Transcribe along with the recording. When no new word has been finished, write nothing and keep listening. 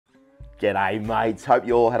G'day mates, hope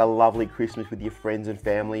you all had a lovely Christmas with your friends and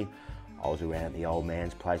family. I was around at the old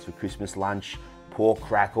man's place for Christmas lunch, pork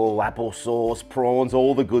crackle, applesauce, prawns,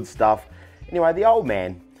 all the good stuff. Anyway, the old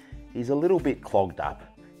man, he's a little bit clogged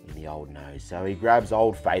up in the old nose, so he grabs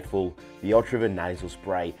Old Faithful, the Otrivin nasal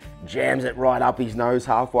spray, jams it right up his nose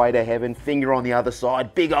halfway to heaven, finger on the other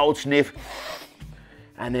side, big old sniff,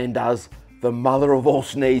 and then does the mother of all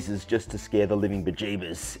sneezes just to scare the living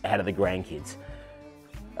bejeebers out of the grandkids.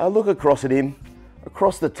 I look across at him,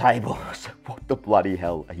 across the table. I said, what the bloody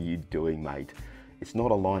hell are you doing, mate? It's not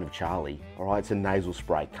a line of Charlie, all right? It's a nasal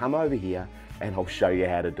spray. Come over here and I'll show you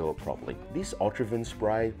how to do it properly. This Otrivin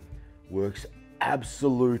spray works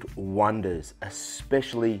absolute wonders,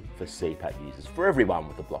 especially for CPAP users, for everyone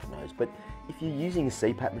with a blocked nose. But if you're using a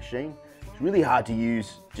CPAP machine, it's really hard to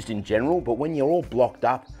use just in general, but when you're all blocked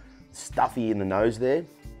up, stuffy in the nose there,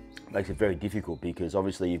 it makes it very difficult because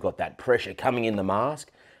obviously you've got that pressure coming in the mask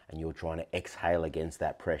and you're trying to exhale against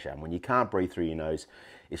that pressure. And when you can't breathe through your nose,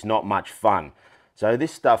 it's not much fun. So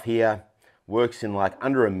this stuff here works in like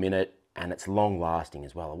under a minute and it's long lasting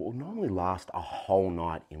as well. It will normally last a whole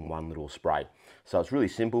night in one little spray. So it's really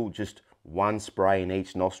simple, just one spray in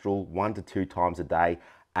each nostril, 1 to 2 times a day,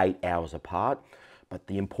 8 hours apart. But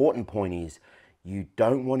the important point is you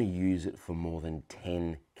don't want to use it for more than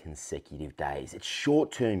 10 consecutive days. It's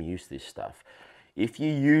short-term use, this stuff. If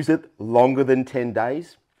you use it longer than 10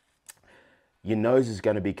 days, your nose is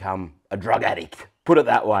going to become a drug addict. Put it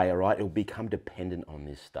that way, all right? It'll become dependent on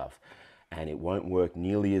this stuff and it won't work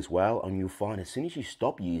nearly as well. And you'll find as soon as you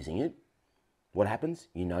stop using it, what happens?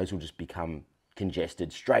 Your nose will just become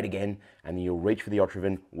congested straight again, and then you'll reach for the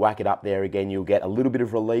Otrivin, whack it up there again, you'll get a little bit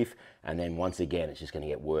of relief, and then once again, it's just going to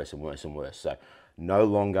get worse and worse and worse. So no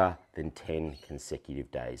longer than 10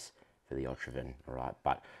 consecutive days for the Otrivin, all right?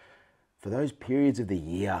 But for those periods of the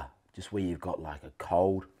year, just where you've got like a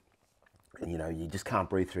cold, and you know, you just can't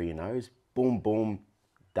breathe through your nose, boom, boom,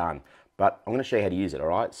 done. But I'm going to show you how to use it, all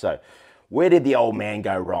right? So where did the old man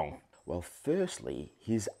go wrong? Well, firstly,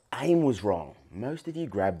 his aim was wrong. Most of you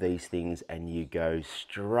grab these things and you go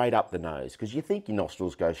straight up the nose because you think your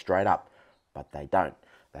nostrils go straight up, but they don't.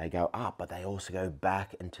 They go up, but they also go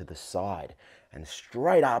back and to the side. And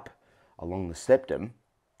straight up along the septum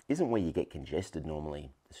isn't where you get congested normally.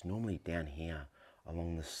 It's normally down here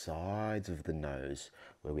along the sides of the nose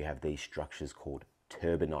where we have these structures called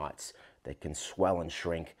turbinates that can swell and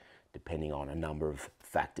shrink depending on a number of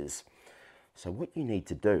factors. So what you need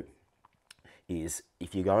to do is,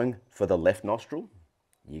 if you're going for the left nostril,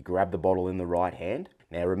 you grab the bottle in the right hand.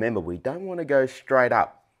 Now remember, we don't want to go straight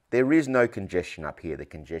up. There is no congestion up here. The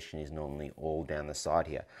congestion is normally all down the side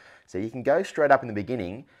here. So you can go straight up in the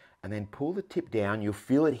beginning and then pull the tip down. You'll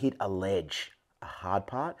feel it hit a ledge, a hard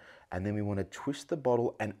part, and then we want to twist the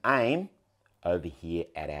bottle and aim over here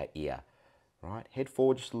at our ear. Right? Head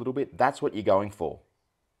forward just a little bit. That's what you're going for.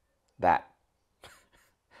 That.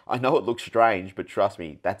 I know it looks strange, but trust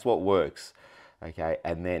me, that's what works. Okay,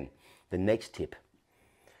 and then the next tip,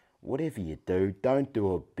 whatever you do, don't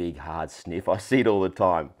do a big hard sniff. I see it all the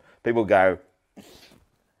time. People go,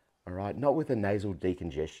 all right, not with a nasal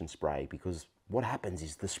decongestion spray, because what happens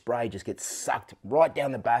is the spray just gets sucked right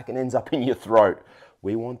down the back and ends up in your throat.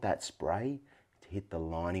 We want that spray to hit the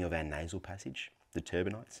lining of our nasal passage, the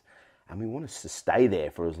turbinates, and we want it to stay there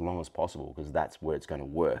for as long as possible because that's where it's going to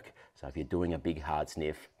work. So if you're doing a big hard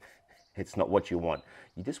sniff, it's not what you want.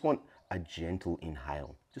 You just want a gentle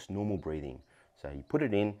inhale, just normal breathing. So you put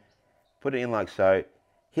it in like so,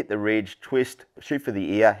 hit the ridge, twist, shoot for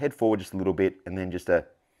the ear, head forward just a little bit, and then just a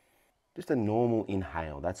normal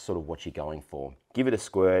inhale. That's sort of what you're going for. Give it a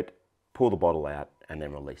squirt, pull the bottle out, and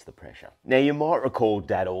then release the pressure. Now you might recall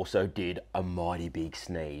Dad also did a mighty big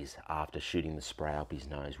sneeze after shooting the spray up his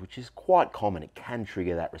nose, which is quite common. It can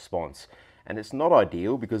trigger that response. And it's not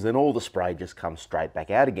ideal because then all the spray just comes straight back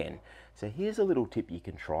out again. So here's a little tip you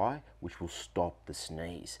can try, which will stop the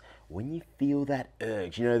sneeze. When you feel that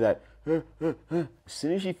urge, you know that, as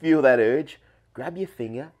soon as you feel that urge, grab your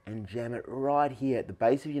finger and jam it right here at the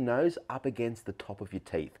base of your nose up against the top of your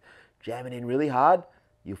teeth. Jam it in really hard.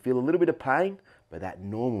 You'll feel a little bit of pain, but that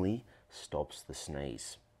normally stops the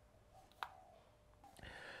sneeze.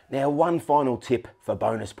 Now, one final tip for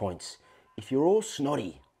bonus points. If you're all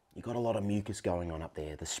snotty, you've got a lot of mucus going on up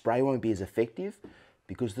there, the spray won't be as effective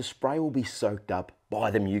because the spray will be soaked up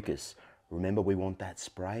by the mucus. Remember, we want that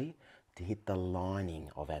spray to hit the lining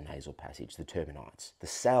of our nasal passage, the turbinates, the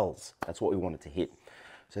cells. That's what we want it to hit.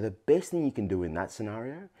 So the best thing you can do in that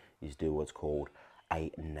scenario is do what's called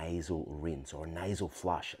a nasal rinse or a nasal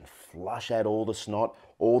flush and flush out all the snot,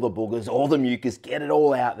 all the boogers, all the mucus, get it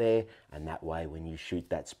all out there. And that way, when you shoot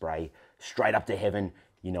that spray straight up to heaven,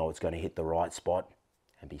 you know it's going to hit the right spot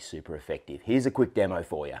and be super effective. Here's a quick demo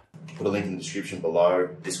for you. Put a link in the description below.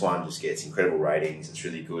 This one just gets incredible ratings. It's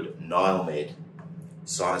really good. Med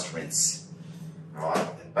sinus rinse. All right,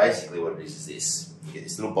 and basically what it is this. You get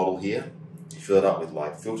this little bottle here. You fill it up with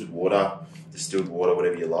like filtered water, distilled water,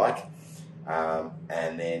 whatever you like.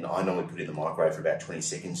 And then I normally put it in the microwave for about 20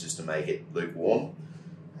 seconds just to make it lukewarm.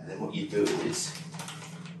 And then what you do is,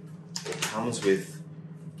 it comes with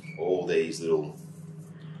all these little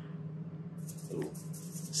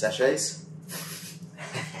sachets.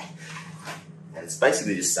 And it's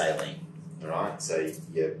basically just saline, all right? So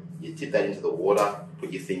you tip that into the water,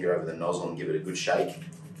 put your finger over the nozzle and give it a good shake,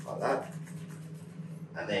 like that.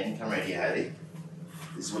 And then come around here, Hayley.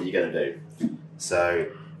 This is what you're going to do. So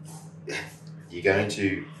you're going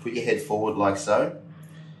to put your head forward like so,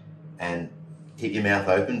 and keep your mouth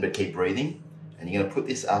open, but keep breathing. And you're going to put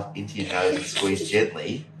this up into your nose and squeeze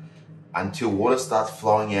gently until water starts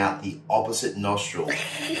flowing out the opposite nostril. All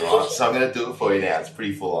right, so I'm going to do it for you now. It's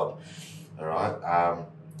pretty full on. All right,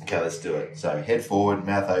 okay, let's do it. So head forward,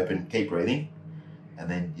 mouth open, keep breathing, and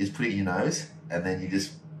then just put it in your nose, and then you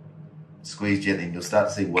just squeeze gently, and you'll start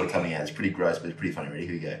to see water coming out. It's pretty gross, but it's pretty funny. Ready?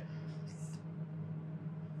 Here we go.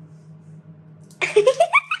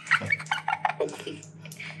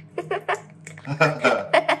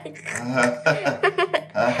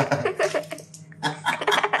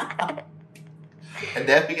 And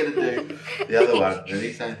now we're going to do the other one.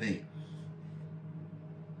 Ready? Same thing.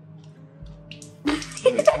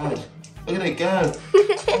 Look at it go.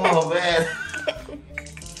 Oh, man.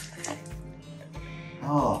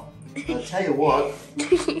 Oh, I'll tell you what.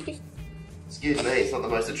 Excuse me, it's not the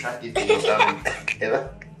most attractive thing I've done ever.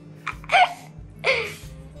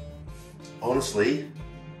 Honestly,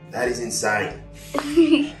 that is insane.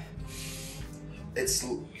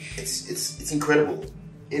 It's incredible.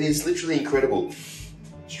 It is literally incredible.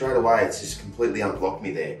 Straight away, it's just completely unblocked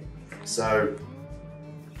me there. So,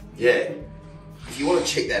 yeah. If you want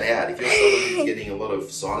to check that out, if you're someone who's getting a lot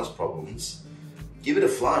of sinus problems, give it a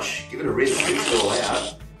flush, give it a rinse, rinse it all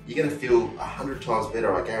out. You're going to feel 100 times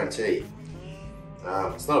better, I guarantee.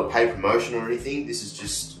 It's not a paid promotion or anything. This is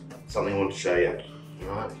just something I want to show you.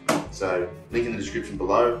 Alright, so link in the description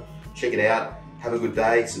below. Check it out. Have a good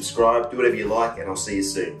day. Subscribe. Do whatever you like, and I'll see you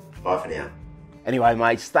soon. Bye for now. Anyway,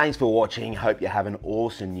 mates, thanks for watching. Hope you have an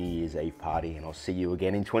awesome New Year's Eve party, and I'll see you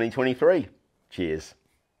again in 2023. Cheers.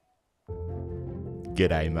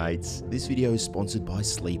 G'day, mates. This video is sponsored by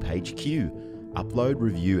SleepHQ. Upload,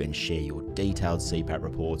 review, and share your detailed CPAP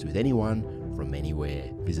reports with anyone from anywhere.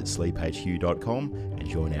 Visit sleephq.com and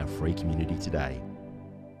join our free community today.